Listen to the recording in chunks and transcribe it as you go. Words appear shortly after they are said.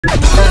Wait,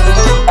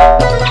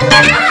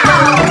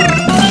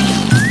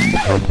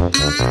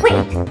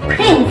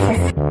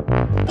 princess.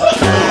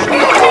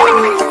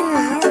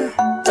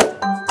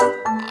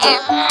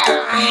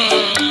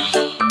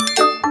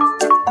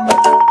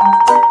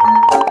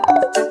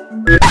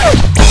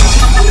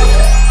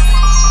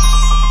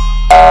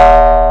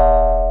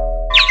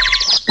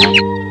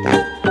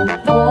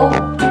 Oh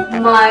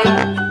my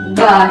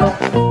God.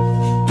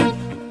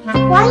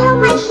 Why are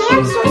my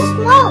hands so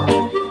small?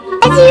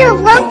 Why do you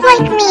look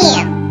like me?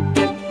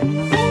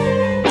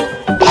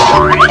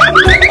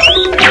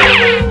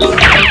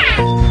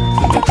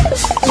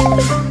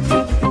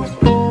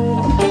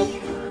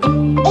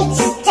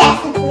 It's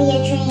definitely a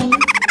dream.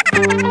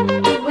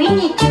 We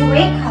need to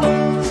wake up.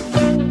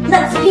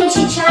 Let's pinch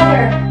each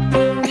other.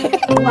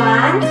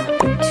 1,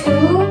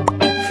 2,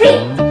 3.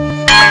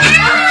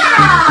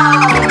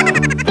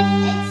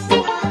 It's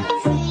not a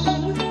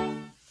dream.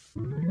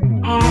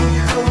 And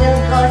who will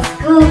go to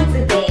school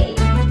today?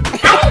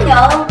 I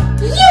know,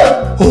 you!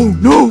 Oh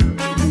no!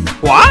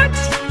 What?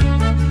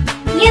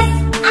 Yes,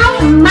 I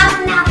am mom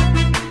now.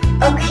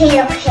 Okay,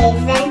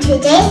 then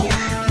today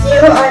you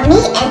are me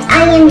and I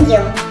am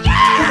you.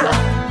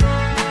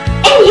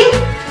 And you?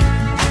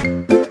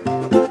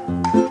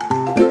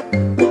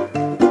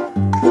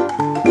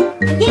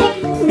 Yeah,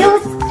 no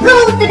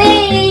school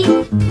today.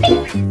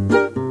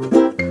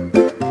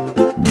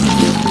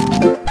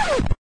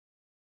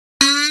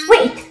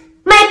 Wait,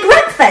 my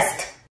breakfast.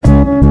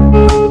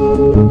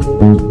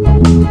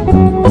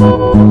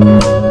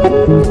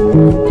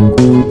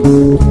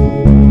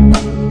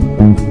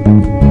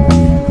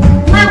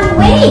 Mom,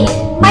 wait,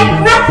 my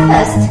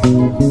breakfast.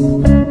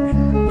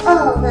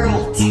 All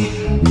right.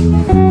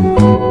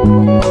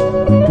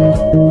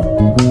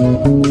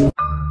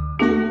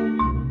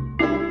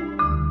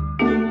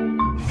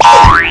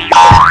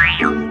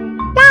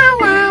 La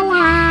la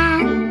la.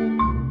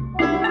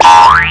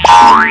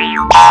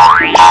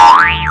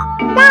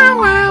 La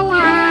la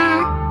la.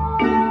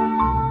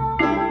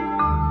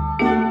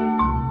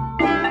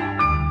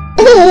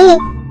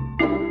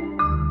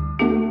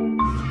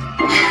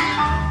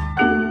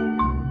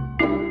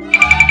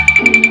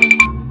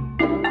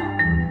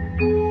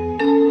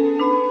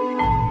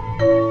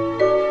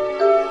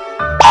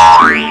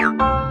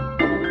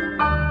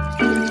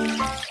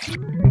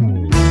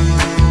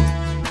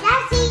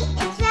 Jassy,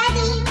 it's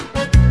ready.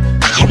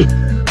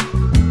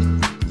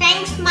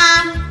 Thanks,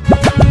 Mom.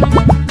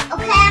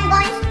 Okay, I'm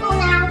going to school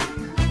now.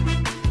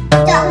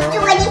 Don't do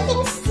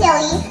anything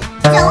silly.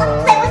 Don't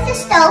play with the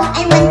stove,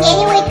 and when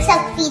Danny wakes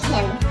up, feed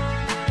him.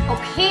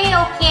 Okay, I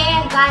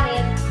got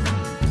it.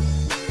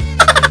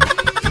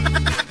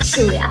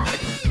 Julia.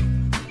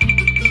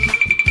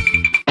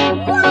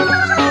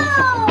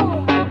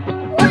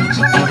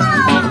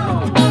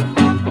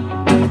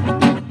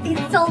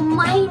 It's all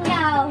mine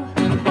now.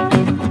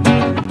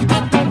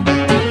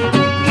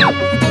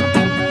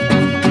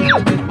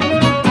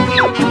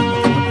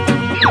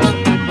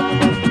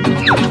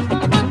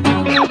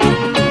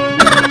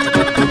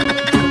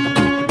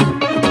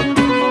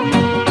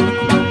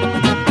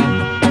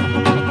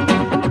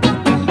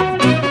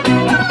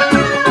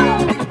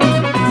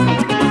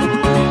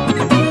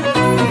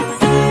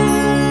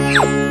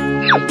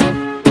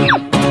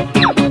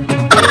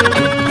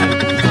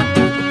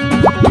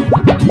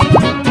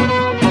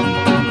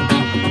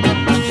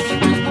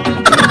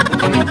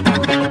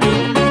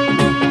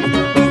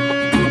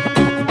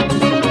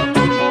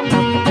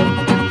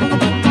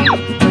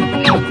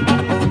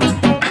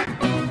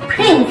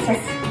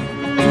 Princess.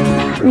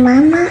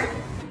 Mama?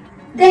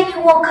 Then you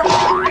woke up.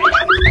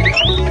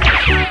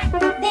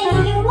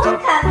 Then you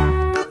woke up.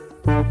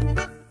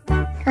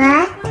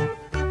 What?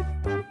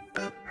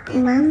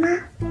 Mama?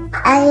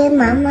 Are you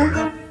Mama?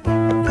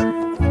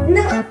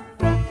 No,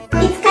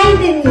 it's kind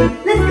of new.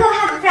 Let's go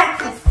have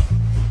breakfast.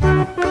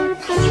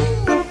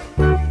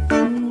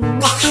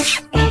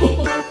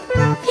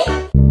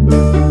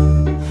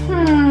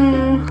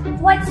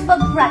 What's for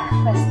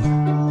breakfast?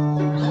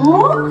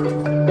 Huh?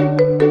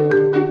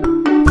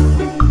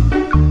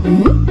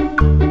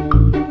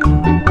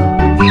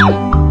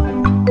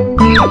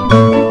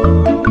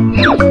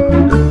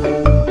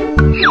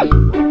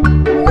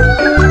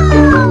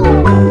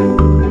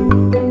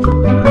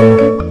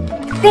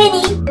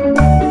 Penny.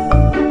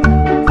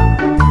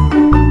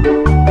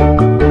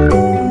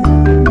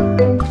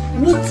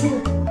 Me too.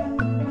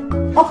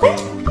 Open.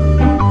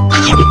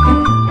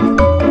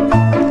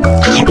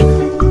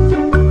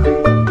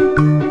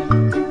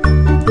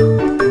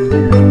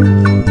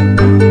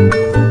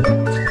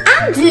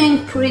 I'm doing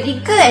pretty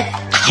good.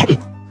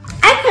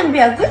 I can be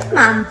a good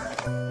mom.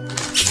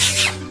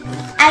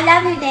 I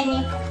love you,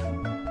 Danny.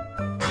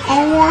 I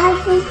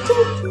love you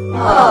too.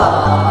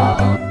 Aww.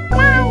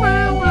 La la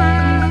la.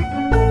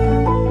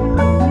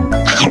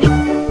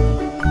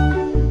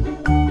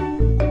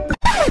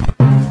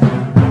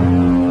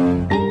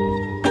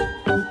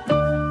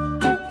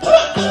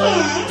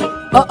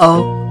 Uh-oh.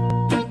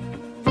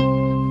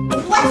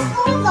 What's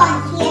going on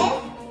here?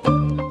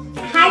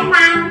 Hi,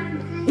 Mom.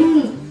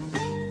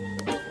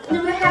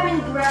 We're having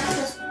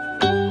breakfast.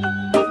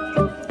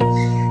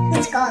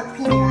 I'll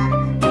clean you up.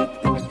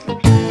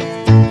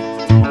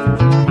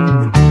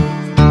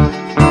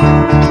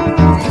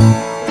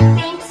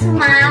 Thanks,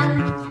 Mom.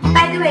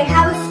 By the way,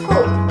 how was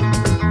school?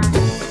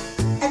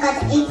 I got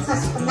an A+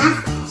 for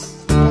math test.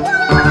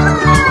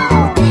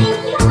 Thank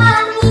you,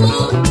 Mommy.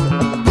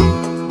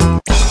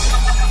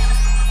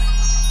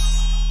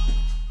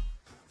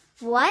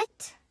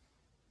 What?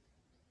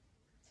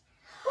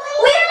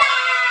 We're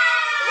back!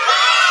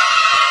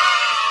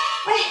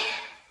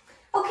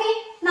 Okay,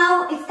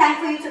 now it's time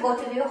for you to go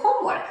to do your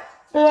homework.